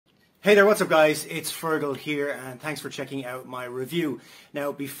Hey there, what's up guys? It's Fergal here and thanks for checking out my review.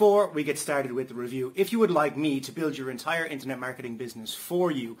 Now before we get started with the review, if you would like me to build your entire internet marketing business for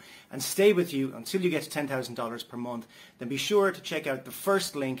you and stay with you until you get to $10,000 per month, then be sure to check out the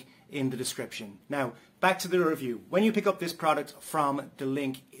first link in the description. Now back to the review. When you pick up this product from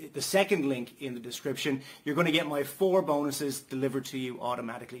the second link in the description, you're going to get my 4 bonuses delivered to you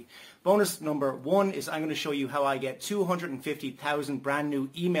automatically. Bonus number 1 is I'm going to show you how I get 250,000 brand new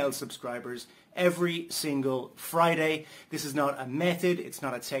email subscribers every single Friday. This is not a method, it's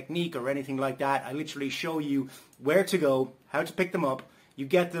not a technique or anything like that. I literally show you where to go, how to pick them up. You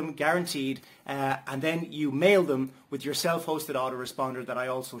get them guaranteed and then you mail them with your self-hosted autoresponder that I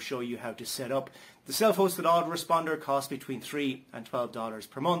also show you how to set up. The self-hosted autoresponder costs between $3 and $12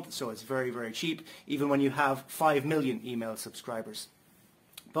 per month, so it's very, very cheap, even when you have 5 million email subscribers.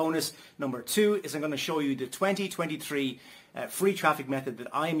 Bonus number 2 is I'm going to show you the 2023 free traffic method that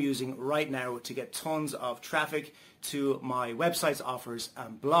I am using right now to get tons of traffic to my websites, offers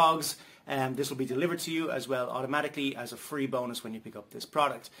and blogs. This will be delivered to you as well automatically as a free bonus when you pick up this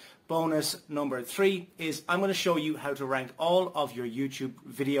product. Bonus number 3 is I'm going to show you how to rank all of your YouTube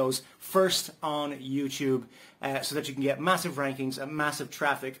videos first on YouTube so that you can get massive rankings and massive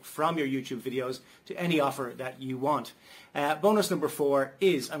traffic from your YouTube videos to any offer that you want. Bonus number 4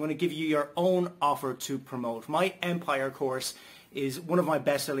 is I'm going to give you your own offer to promote. My Empire course is one of my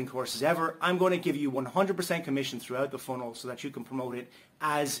best-selling courses ever. I'm going to give you 100% commission throughout the funnel so that you can promote it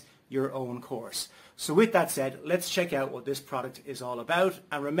as your own course. So with that said, let's check out what this product is all about.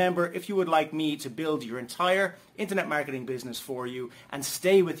 And remember, if you would like me to build your entire internet marketing business for you and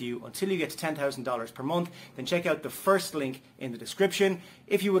stay with you until you get to $10,000 per month, then check out the first link in the description.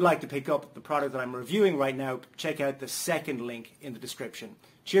 If you would like to pick up the product that I'm reviewing right now, check out the second link in the description.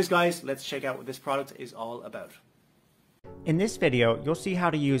 Cheers guys, let's check out what this product is all about. In this video, you'll see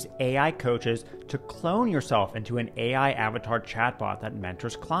how to use AICoaches to clone yourself into an AI avatar chatbot that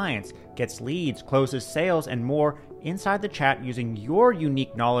mentors clients, gets leads, closes sales, and more inside the chat using your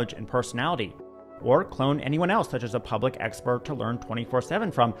unique knowledge and personality. Or clone anyone else, such as a public expert to learn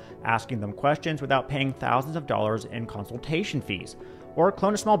 24/7 from, asking them questions without paying thousands of dollars in consultation fees. Or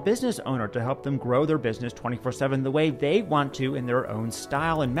clone a small business owner to help them grow their business 24/7 the way they want to in their own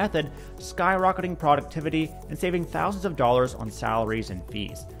style and method, skyrocketing productivity and saving thousands of dollars on salaries and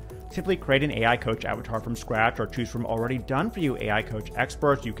fees. Simply create an AI coach avatar from scratch or choose from already done for you AI coach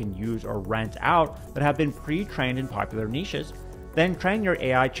experts you can use or rent out that have been pre-trained in popular niches. Then train your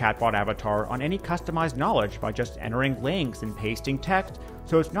AI chatbot avatar on any customized knowledge by just entering links and pasting text,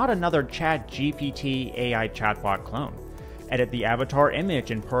 so it's not another ChatGPT AI chatbot clone. Edit the avatar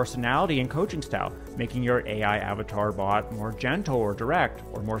image and personality and coaching style, making your AI avatar bot more gentle or direct,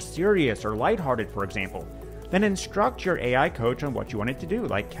 or more serious or lighthearted, for example. Then instruct your AI coach on what you want it to do,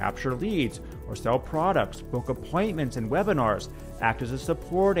 like capture leads, or sell products, book appointments and webinars, act as a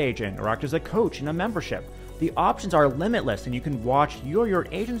support agent, or act as a coach in a membership. The options are limitless, and you can watch your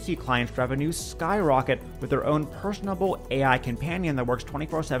agency clients' revenues skyrocket with their own personable AI companion that works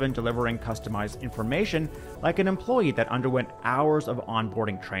 24/7 delivering customized information like an employee that underwent hours of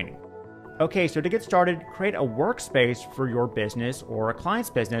onboarding training. Okay, so to get started, create a workspace for your business or a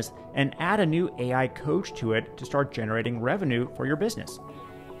client's business and add a new AI coach to it to start generating revenue for your business.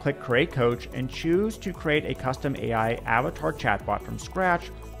 Click Create Coach and choose to create a custom AI avatar chatbot from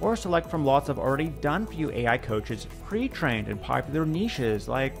scratch, or select from lots of already done for you AI coaches pre-trained in popular niches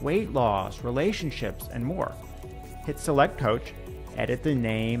like weight loss, relationships, and more. Hit Select Coach, edit the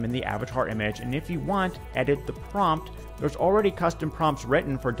name and the avatar image, and if you want, edit the prompt. There's already custom prompts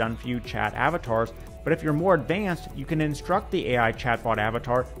written for done for you chat avatars, but if you're more advanced, you can instruct the AI chatbot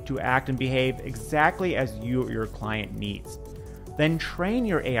avatar to act and behave exactly as you or your client needs. Then train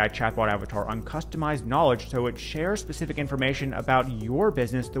your AI chatbot avatar on customized knowledge so it shares specific information about your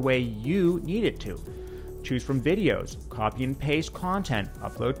business the way you need it to. Choose from videos, copy and paste content,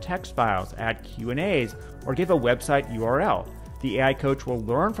 upload text files, add Q&As, or give a website URL. The AI coach will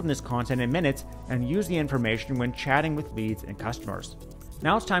learn from this content in minutes and use the information when chatting with leads and customers.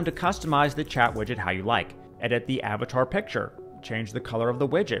 Now it's time to customize the chat widget how you like. Edit the avatar picture, change the color of the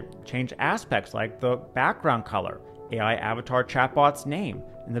widget, change aspects like the background color, AI avatar chatbot's name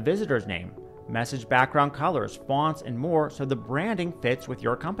and the visitor's name, message background colors, fonts, and more so the branding fits with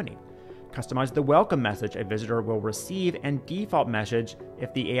your company. Customize the welcome message a visitor will receive and default message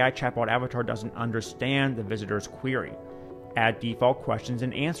if the AI chatbot avatar doesn't understand the visitor's query. Add default questions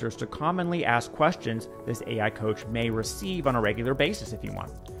and answers to commonly asked questions this AI coach may receive on a regular basis if you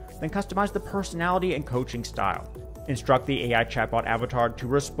want. Then customize the personality and coaching style. Instruct the AI chatbot avatar to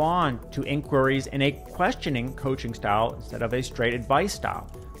respond to inquiries in a questioning coaching style instead of a straight advice style.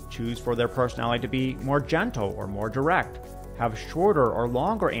 choose for their personality to be more gentle or more direct, have shorter or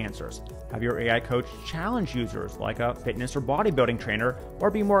longer answers, have your AI coach challenge users like a fitness or bodybuilding trainer,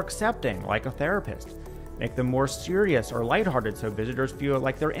 or be more accepting like a therapist. Make them more serious or lighthearted so visitors feel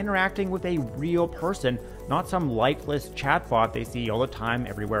like they're interacting with a real person, not some lifeless chatbot they see all the time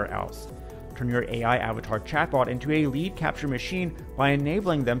everywhere else. Turn your AI avatar chatbot into a lead capture machine by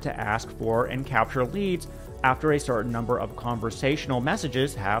enabling them to ask for and capture leads after a certain number of conversational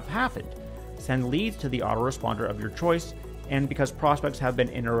messages have happened. Send leads to the autoresponder of your choice, and because prospects have been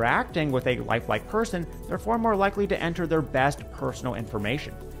interacting with a lifelike person, they're far more likely to enter their best personal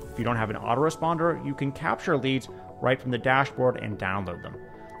information. If you don't have an autoresponder, you can capture leads right from the dashboard and download them.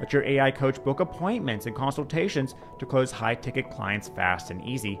 Let your AI coach book appointments and consultations to close high-ticket clients fast and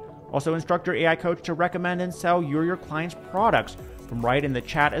easy. Also instruct your AI coach to recommend and sell your clients' products from right in the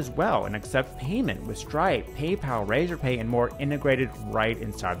chat as well, and accept payment with Stripe, PayPal, Razorpay, and more integrated right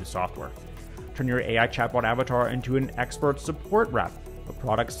inside the software. Turn your AI chatbot avatar into an expert support rep, a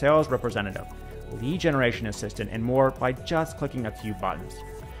product sales representative, lead generation assistant, and more by just clicking a few buttons.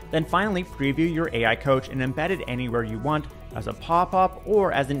 Then finally, preview your AI coach and embed it anywhere you want as a pop-up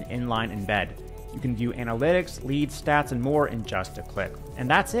or as an inline embed. You can view analytics, leads, stats, and more in just a click. And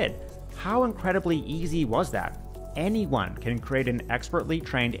that's it. How incredibly easy was that? Anyone can create an expertly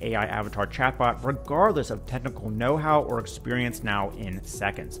trained AI avatar chatbot regardless of technical know-how or experience now in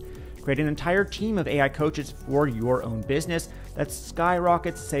seconds. Create an entire team of AI coaches for your own business that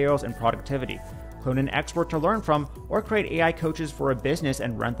skyrockets sales and productivity. Clone an expert to learn from, or create AI coaches for a business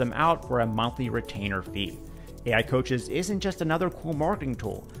and rent them out for a monthly retainer fee. AI Coaches isn't just another cool marketing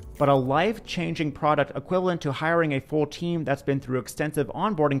tool, but a life-changing product equivalent to hiring a full team that's been through extensive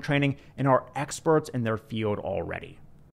onboarding training and are experts in their field already.